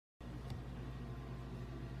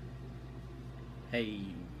Hey,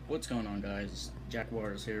 what's going on, guys? Jack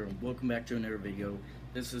Waters here, and welcome back to another video.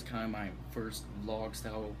 This is kind of my first vlog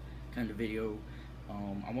style kind of video.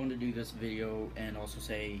 I wanted to do this video and also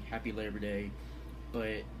say Happy Labor Day,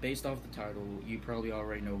 but based off the title, you probably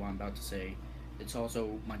already know what I'm about to say. It's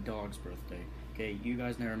also my dog's birthday. Okay, you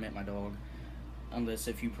guys never met my dog, unless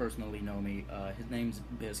if you personally know me. His name's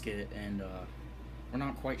Biscuit, and we're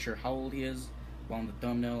not quite sure how old he is. Well, on the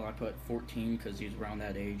thumbnail, I put 14 because he's around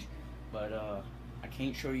that age. But I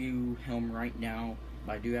can't show you him right now,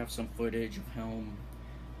 but I do have some footage of him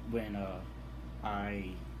when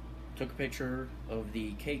I took a picture of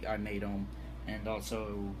the cake I made him, and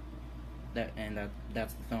also that's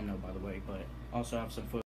the thumbnail, by the way. But also have some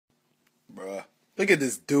footage. Bruh, look at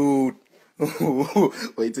this dude.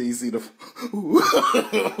 Wait till you see the.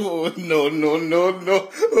 No, no, no, no.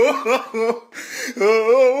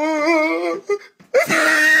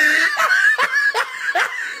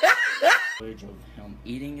 Footage of him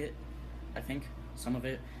eating it, I think, some of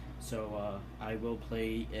it. So I will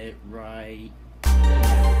play it right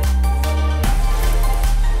now.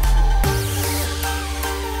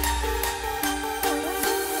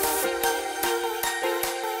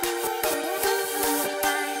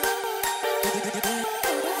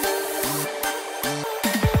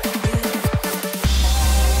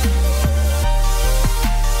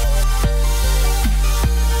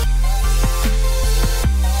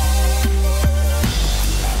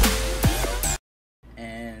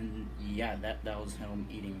 Yeah, that was him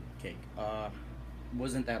eating cake.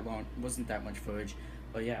 Wasn't that much footage,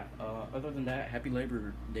 but yeah. Other than that, happy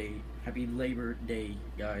Labor Day,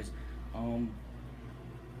 guys.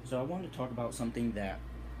 So I wanted to talk about something that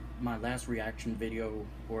my last reaction video,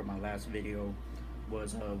 or my last video,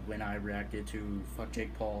 was when I reacted to Fuck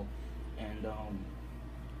Jake Paul, and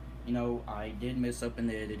you know, I did mess up in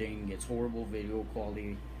the editing. It's horrible video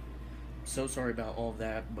quality. So sorry about all of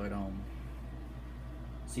that, but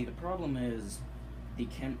see, the problem is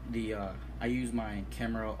I use my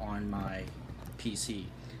camera on my PC,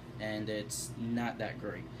 and it's not that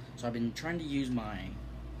great. So I've been trying to use my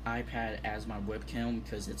iPad as my webcam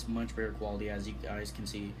because it's much better quality, as you guys can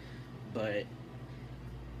see. But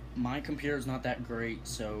my computer is not that great,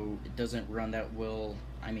 so it doesn't run that well.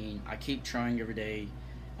 I mean, I keep trying every day.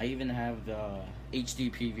 I even have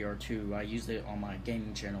HD PVR2. I used it on my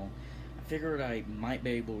gaming channel. I figured I might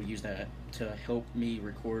be able to use that to help me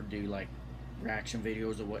do like reaction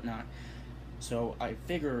videos or whatnot. So I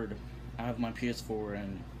figured I have my PS4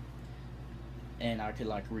 and I could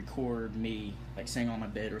like record me like sitting on my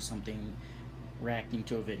bed or something, reacting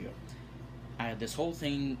to a video. I had this whole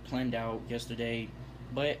thing planned out yesterday,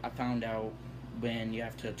 but I found out when you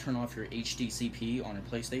have to turn off your HDCP on a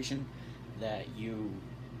PlayStation that you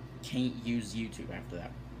can't use YouTube after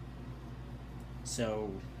that.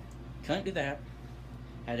 So couldn't do that.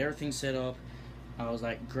 Had everything set up. I was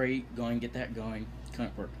like, great, go and get that going.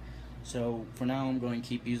 Couldn't work. So for now, I'm going to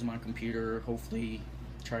keep using my computer. Hopefully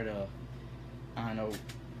try to, I don't know,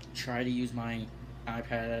 try to use my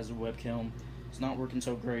iPad as a webcam. It's not working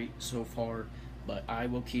so great so far, but I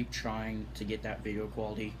will keep trying to get that video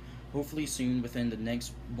quality. Hopefully soon, within the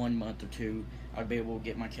next 1 month or two, I'll be able to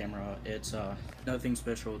get my camera. It's nothing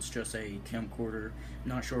special. It's just a camcorder.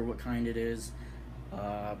 Not sure what kind it is.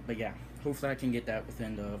 But yeah, hopefully I can get that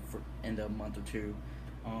within the month or two.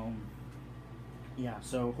 Yeah,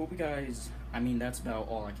 so hope you guys, I mean, that's about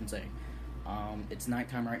all I can say. It's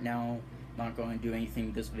nighttime right now. Not going to do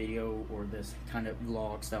anything this video, or this kind of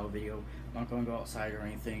vlog style video. Not going to go outside or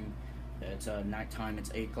anything. It's nighttime.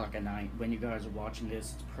 It's 8 o'clock at night. When you guys are watching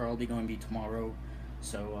this, it's probably going to be tomorrow.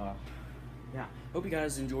 So yeah, hope you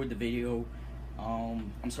guys enjoyed the video.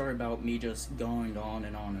 I'm sorry about me just going on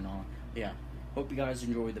and on and on. Yeah, hope you guys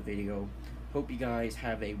enjoyed the video. Hope you guys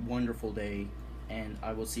have a wonderful day, and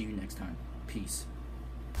I will see you next time. Peace.